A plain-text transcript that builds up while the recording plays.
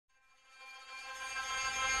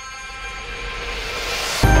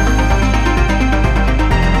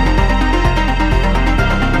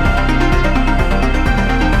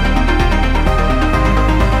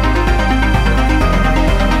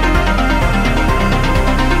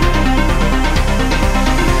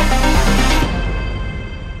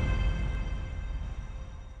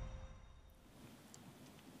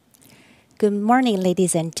Good morning,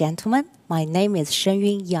 ladies and gentlemen. My name is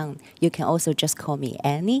ShengYun. You can also just call me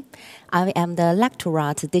Annie. I am the Lector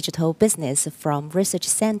at Digital Business from Research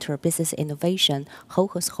Center Business Innovation,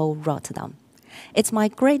 Hogeschool Rotterdam. It's my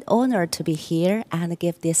great honor to be here and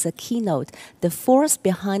give this a keynote, the force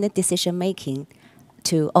behind decision-making,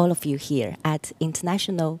 to all of you here at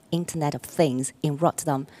International Internet of Things in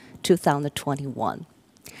Rotterdam 2021.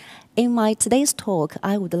 In my today's talk,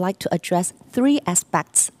 I would like to address three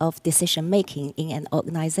aspects of decision-making in an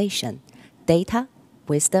organization: data,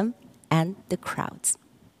 wisdom, and the crowds.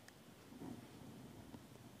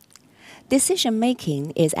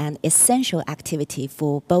 Decision-making is an essential activity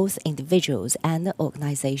for both individuals and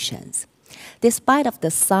organizations. Despite of the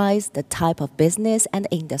size, the type of business and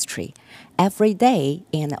industry, every day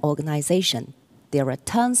in an organization, there are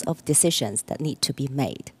tons of decisions that need to be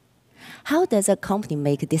made. How does a company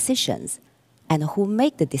make decisions, and who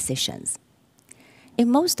make the decisions? In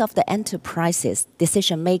most of the enterprises,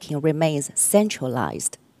 decision-making remains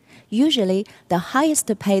centralized. Usually, the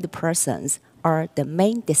highest paid persons are the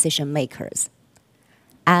main decision makers.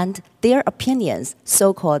 And their opinions,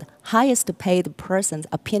 so-called highest paid persons'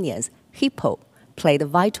 opinions, HiPPO, played a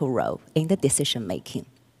vital role in the decision-making.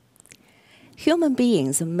 Human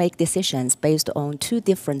beings make decisions based on two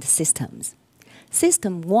different systems.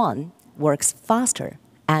 System 1 works faster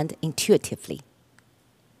and intuitively.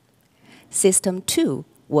 System 2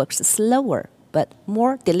 works slower but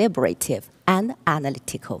more deliberative and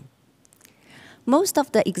analytical. Most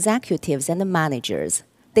of the executives and the managers,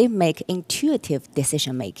 they make intuitive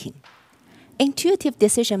decision-making. Intuitive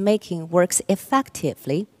decision-making works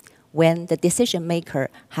effectively when the decision maker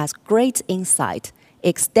has great insight,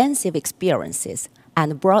 extensive experiences,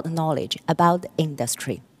 and broad knowledge about the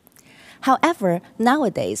industry. However,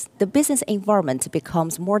 nowadays, the business environment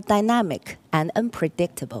becomes more dynamic and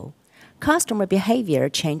unpredictable. Customer behavior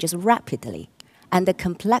changes rapidly, and the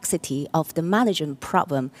complexity of the management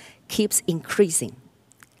problem keeps increasing.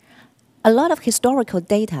 A lot of historical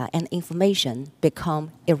data and information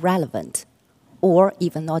become irrelevant or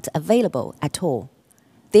even not available at all.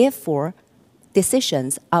 Therefore,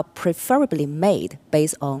 decisions are preferably made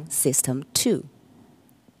based on System 2.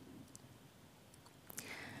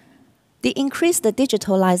 The increased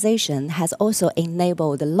digitalization has also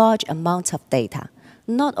enabled large amounts of data,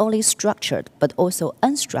 not only structured but also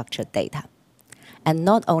unstructured data. And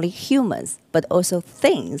not only humans, but also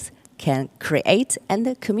things can create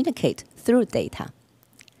and communicate through data.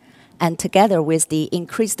 And together with the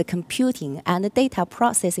increased computing and the data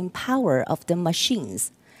processing power of the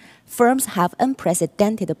machines, firms have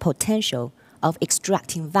unprecedented potential of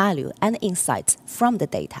extracting value and insights from the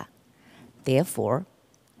data. Therefore,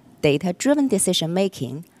 data-driven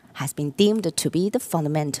decision-making has been deemed to be the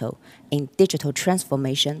fundamental in digital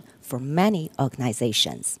transformation for many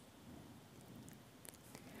organizations.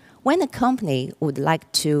 When a company would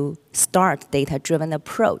like to start data-driven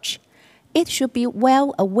approach, it should be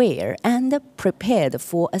well aware and prepared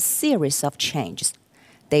for a series of changes.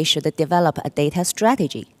 They should develop a data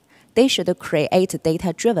strategy. They should create a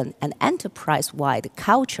data-driven and enterprise-wide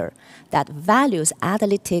culture that values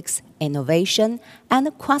analytics, innovation,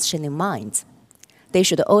 and questioning minds. They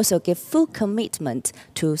should also give full commitment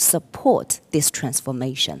to support this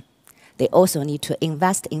transformation. They also need to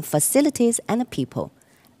invest in facilities and people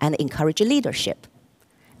and encourage leadership.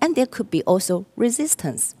 And there could be also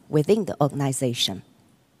resistance within the organization.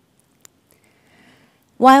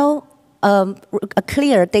 While a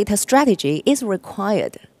clear data strategy is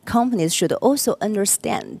required, companies should also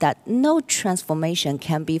understand that no transformation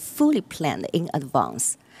can be fully planned in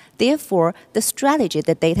advance. Therefore,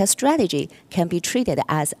 the data strategy can be treated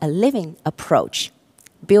as a living approach,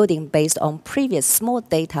 building based on previous small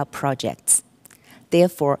data projects.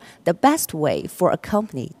 Therefore, the best way for a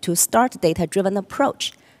company to start a data-driven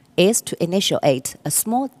approach is to initiate a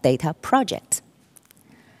small data project.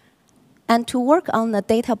 And to work on a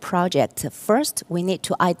data project, first we need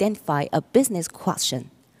to identify a business question.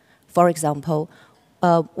 For example,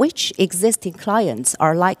 which existing clients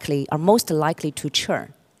are most likely to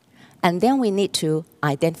churn? And then we need to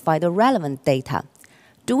identify the relevant data.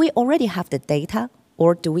 Do we already have the data,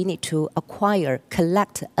 or do we need to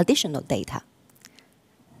collect additional data?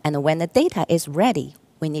 And when the data is ready,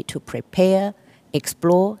 we need to prepare,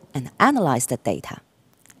 explore, and analyze the data.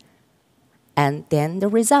 And then the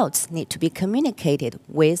results need to be communicated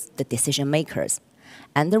with the decision makers.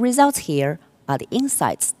 And the results here are the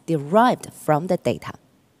insights derived from the data.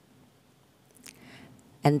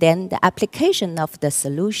 And then the application of the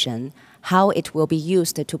solution, how it will be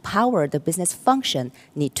used to power the business function,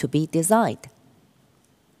 need to be designed.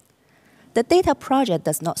 The data project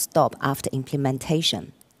does not stop after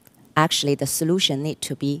implementation. Actually, the solution needs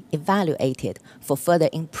to be evaluated for further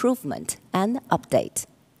improvement and update.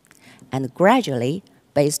 And gradually,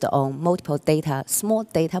 based on multiple data, small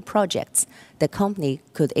data projects, the company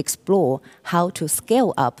could explore how to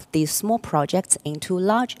scale up these small projects into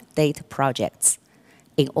large data projects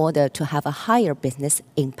in order to have a higher business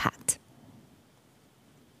impact.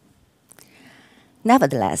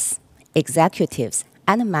 Nevertheless, executives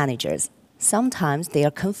and managers, sometimes they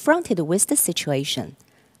are confronted with the situation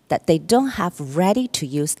that they don't have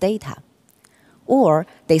ready-to-use data, or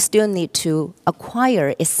they still need to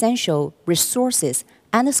acquire essential resources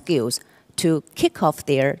and skills to kick off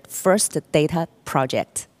their first data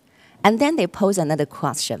project. And then they pose another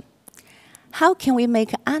question. How can we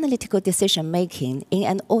make analytical decision-making in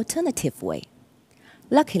an alternative way?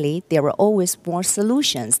 Luckily, there are always more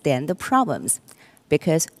solutions than the problems,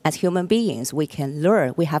 because as human beings, we can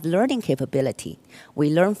learn, we have learning capability. We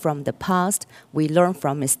learn from the past, we learn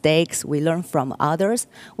from mistakes, we learn from others.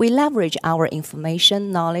 We leverage our information,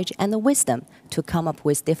 knowledge, and wisdom to come up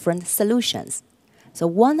with different solutions. So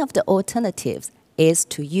one of the alternatives is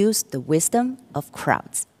to use the wisdom of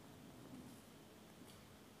crowds.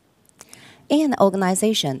 In an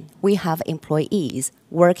organization, we have employees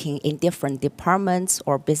working in different departments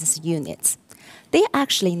or business units. They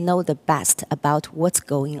actually know the best about what's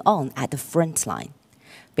going on at the front line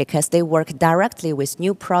because they work directly with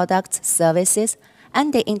new products, services,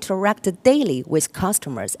 and they interact daily with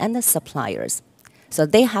customers and the suppliers. So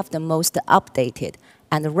they have the most updated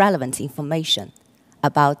and relevant information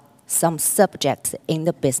about some subjects in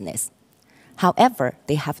the business. However,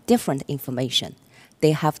 they have different information.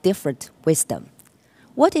 They have different wisdom.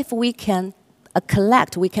 What if we can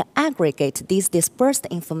we can aggregate these dispersed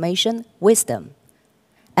information, wisdom,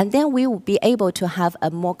 and then we will be able to have a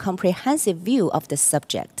more comprehensive view of the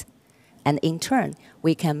subject. And in turn,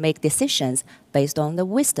 we can make decisions based on the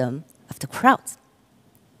wisdom of the crowds.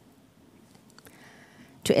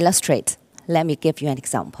 To illustrate, let me give you an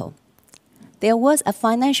example. There was a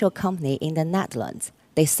financial company in the Netherlands.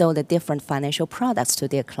 They sold different financial products to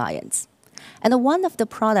their clients. And one of the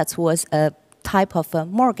products was a type of a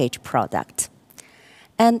mortgage product.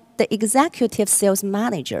 And the executive sales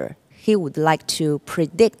manager, he would like to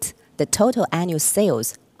predict the total annual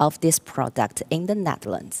sales of this product in the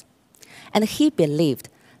Netherlands. And he believed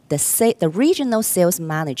the regional sales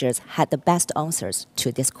managers had the best answers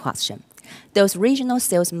to this question. Those regional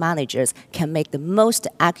sales managers can make the most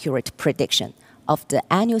accurate prediction of the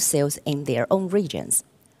annual sales in their own regions.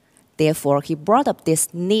 Therefore, he brought up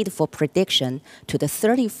this need for prediction to the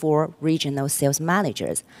 34 regional sales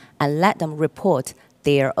managers and let them report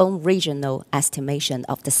their own regional estimation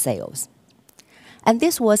of the sales. And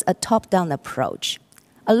this was a top-down approach.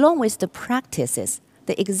 Along with the practices,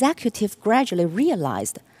 the executive gradually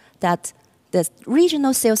realized that the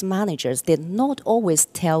regional sales managers did not always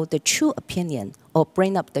tell the true opinion or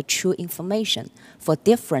bring up the true information for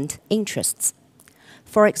different interests.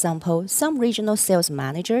 For example, some regional sales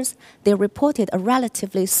managers, they reported a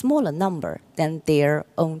relatively smaller number than their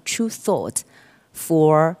own true thought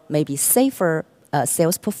for maybe safer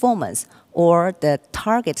sales performance or the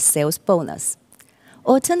target sales bonus.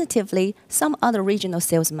 Alternatively, some other regional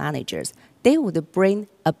sales managers, they would bring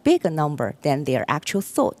a bigger number than their actual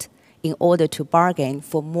thought in order to bargain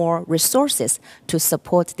for more resources to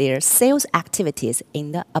support their sales activities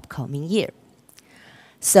in the upcoming year.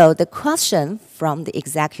 So the question from the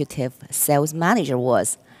executive sales manager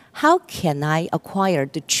was, how can I acquire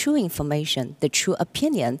the true information, the true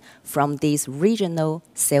opinion from these regional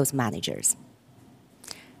sales managers?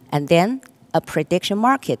 And then a prediction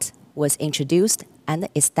market was introduced and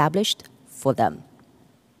established for them.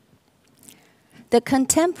 The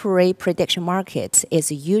contemporary prediction market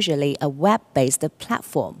is usually a web-based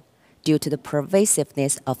platform due to the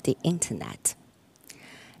pervasiveness of the internet.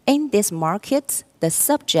 In this market, the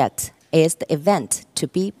subject is the event to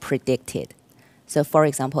be predicted. So for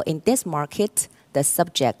example, in this market, the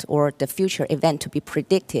subject or the future event to be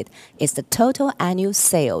predicted is the total annual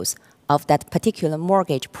sales of that particular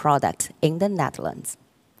mortgage product in the Netherlands.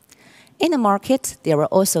 In the market, there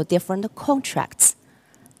are also different contracts.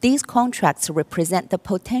 These contracts represent the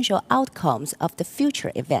potential outcomes of the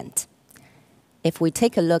future event. If we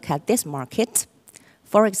take a look at this market,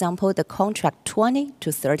 for example, the contract 20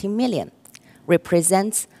 to 30 million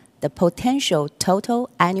represents the potential total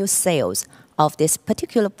annual sales of this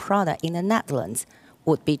particular product in the Netherlands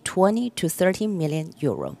would be 20 to 30 million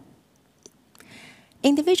euro.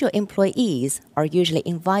 Individual employees are usually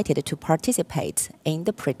invited to participate in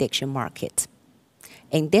the prediction market.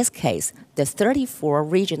 In this case, the 34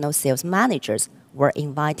 regional sales managers were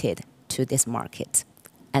invited to this market,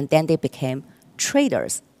 and then they became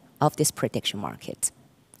traders of this prediction market.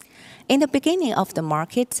 In the beginning of the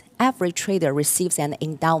market, every trader receives an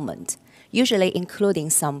endowment, usually including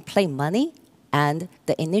some play money and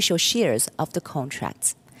the initial shares of the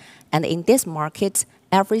contracts. And in this market,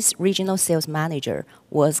 every regional sales manager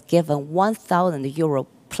was given 1,000 euro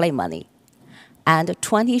play money and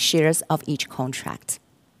 20 shares of each contract.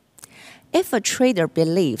 If a trader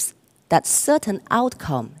believes that certain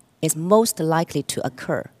outcome is most likely to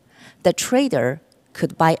occur, the trader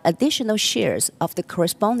could buy additional shares of the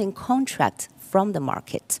corresponding contract from the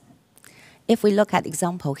market. If we look at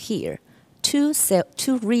example here, two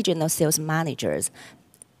regional sales managers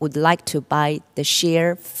would like to buy the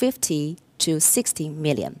share 50 to 60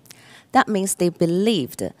 million. That means they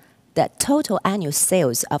believed that total annual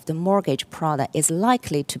sales of the mortgage product is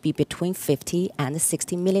likely to be between 50 and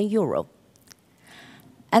 60 million euro.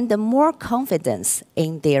 And the more confidence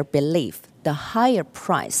in their belief, the higher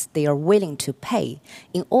price they are willing to pay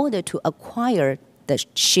in order to acquire the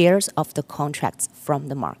shares of the contracts from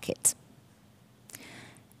the market.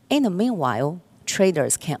 In the meanwhile,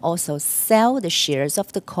 traders can also sell the shares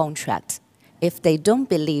of the contract if they don't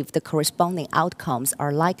believe the corresponding outcomes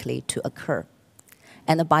are likely to occur.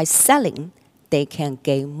 And by selling, they can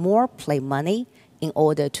gain more play money in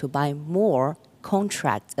order to buy more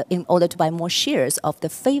shares of the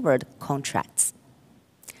favored contracts.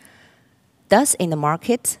 Thus, in the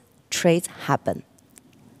market, trades happen.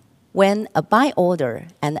 When a buy order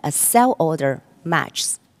and a sell order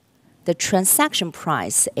match, the transaction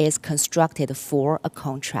price is constructed for a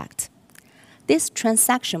contract. This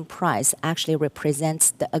transaction price actually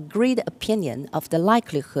represents the agreed opinion of the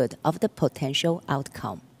likelihood of the potential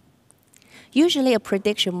outcome. Usually, a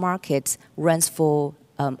prediction market runs for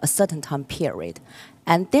a certain time period,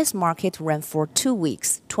 and this market ran for 2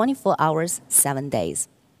 weeks, 24 hours, 7 days.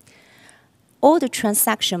 All the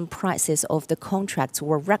transaction prices of the contracts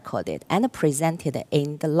were recorded and presented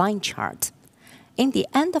in the line chart. In the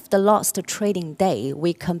end of the last trading day,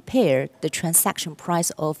 we compared the transaction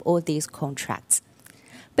price of all these contracts.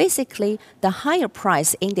 Basically, the higher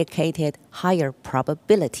price indicated higher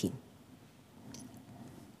probability.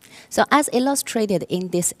 So as illustrated in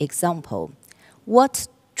this example, what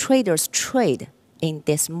traders trade in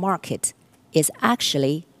this market is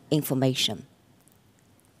actually information.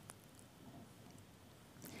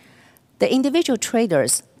 The individual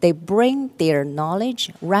traders, they bring their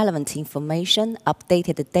knowledge, relevant information,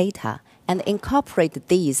 updated data, and incorporate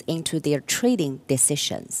these into their trading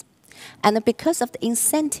decisions. And because of the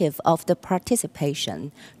incentive of the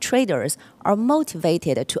participation, traders are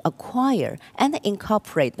motivated to acquire and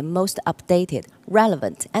incorporate the most updated,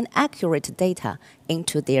 relevant, and accurate data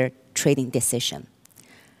into their trading decision.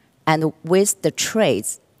 And with the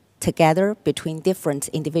trades together between different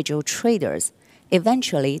individual traders,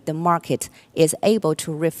 eventually the market is able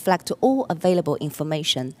to reflect all available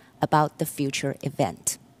information about the future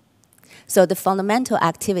event. So the fundamental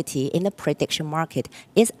activity in the prediction market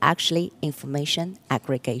is actually information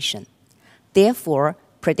aggregation. Therefore,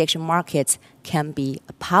 prediction markets can be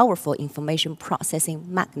a powerful information processing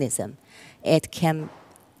mechanism. It can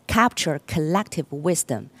capture collective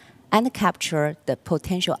wisdom and capture the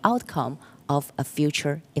potential outcome of a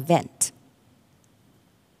future event.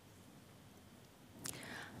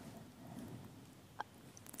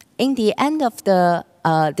 In the end of the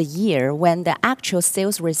year, when the actual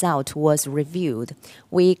sales result was reviewed,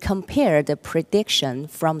 we compared the prediction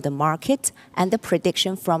from the market and the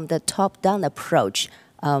prediction from the top-down approach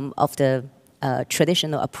of the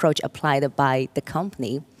traditional approach applied by the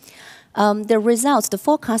company. The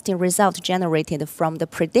forecasting result generated from the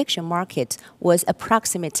prediction market was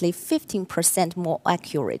approximately 15% more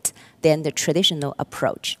accurate than the traditional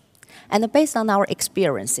approach. And based on our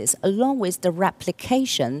experiences, along with the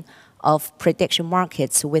replication of prediction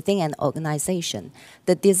markets within an organization,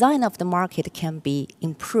 the design of the market can be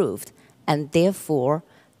improved, and therefore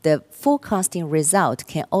the forecasting result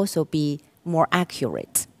can also be more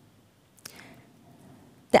accurate.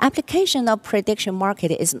 The application of prediction market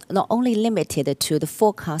is not only limited to the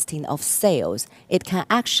forecasting of sales, it can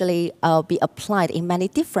actually be applied in many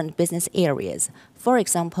different business areas. For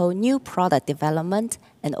example, new product development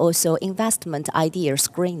and also investment idea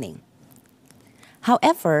screening.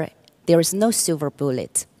 However, there is no silver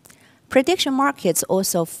bullet. Prediction markets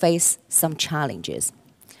also face some challenges.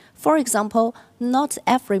 For example, not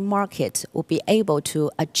every market will be able to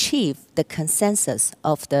achieve the consensus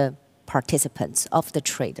of the participants, of the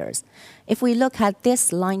traders. If we look at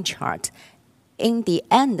this line chart, in the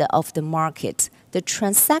end of the market, the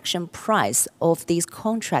transaction price of these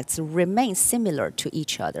contracts remains similar to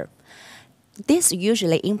each other. This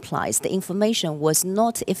usually implies the information was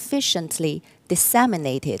not efficiently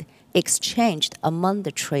disseminated, exchanged among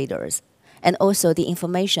the traders, and also the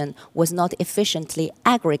information was not efficiently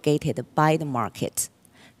aggregated by the market.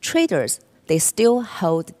 Traders, they still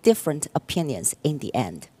hold different opinions in the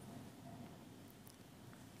end.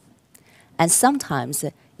 And sometimes,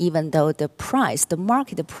 even though the price, the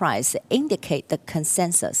market price, indicate the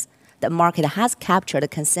consensus, the market has captured the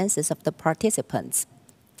consensus of the participants,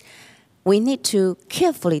 we need to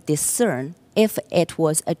carefully discern if it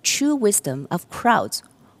was a true wisdom of crowds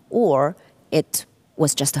or it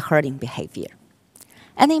was just a herding behavior.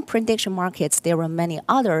 And in prediction markets, there are many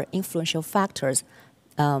other influential factors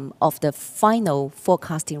of the final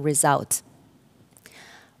forecasting result.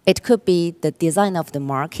 It could be the design of the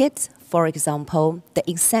market, for example, the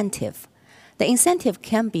incentive. The incentive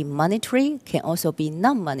can be monetary, can also be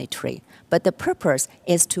non-monetary, but the purpose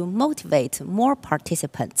is to motivate more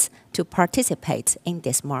participants to participate in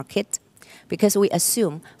this market, because we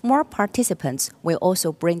assume more participants will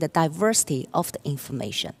also bring the diversity of the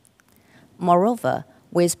information. Moreover,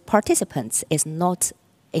 with participants is not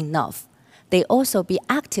enough. They also be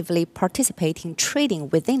actively participating trading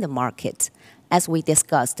within the market. As we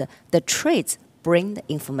discussed, the trades bring the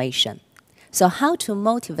information. So how to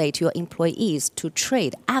motivate your employees to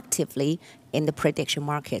trade actively in the prediction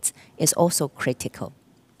markets is also critical.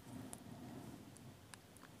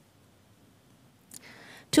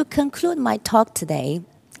 To conclude my talk today,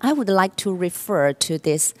 I would like to refer to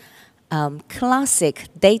this classic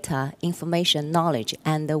data, information, knowledge,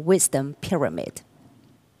 and the wisdom pyramid.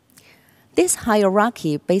 This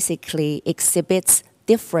hierarchy basically exhibits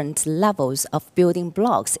different levels of building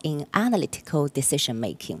blocks in analytical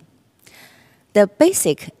decision-making. The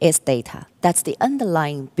basic is data. That's the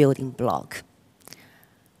underlying building block.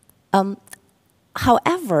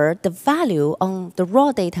 However, the value on the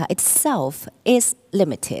raw data itself is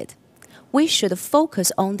limited. We should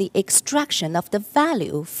focus on the extraction of the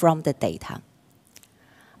value from the data.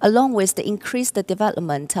 Along with the increased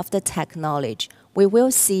development of the technology, we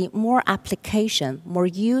will see more application, more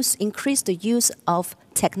use, increased use of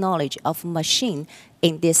technology, of machine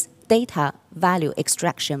in this data value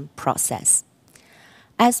extraction process.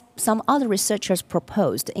 As some other researchers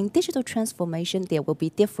proposed, in digital transformation, there will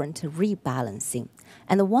be different rebalancing.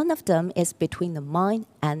 And one of them is between the mind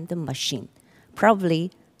and the machine.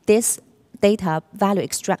 Probably this data value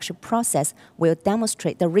extraction process will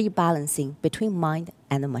demonstrate the rebalancing between mind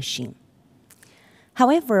and the machine.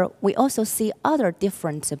 However, we also see other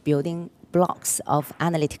different building blocks of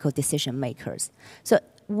analytical decision makers. So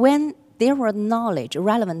when there are knowledge,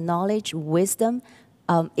 relevant knowledge, wisdom,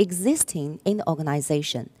 existing in the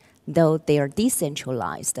organization, though they are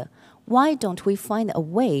decentralized, why don't we find a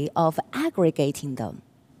way of aggregating them?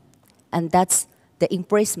 And that's the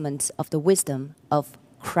embracement of the wisdom of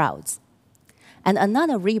crowds. And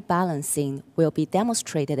another rebalancing will be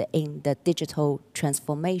demonstrated in the digital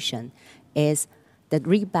transformation is the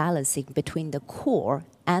rebalancing between the core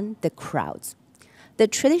and the crowds. The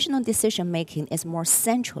traditional decision-making is more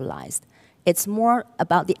centralized. It's more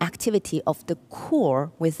about the activity of the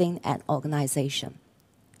core within an organization.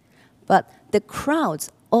 But the crowds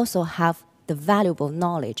also have the valuable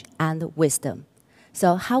knowledge and wisdom.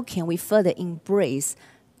 So how can we further embrace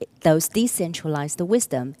those decentralized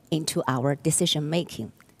wisdom into our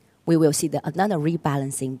decision-making? We will see another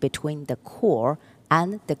rebalancing between the core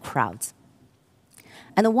and the crowds.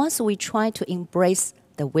 And once we try to embrace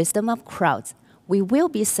the wisdom of crowds, we will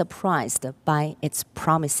be surprised by its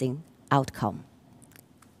promising outcome.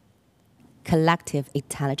 Collective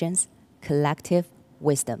intelligence, collective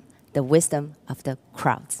wisdom, the wisdom of the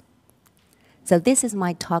crowds. So this is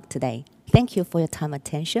my talk today. Thank you for your time and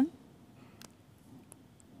attention.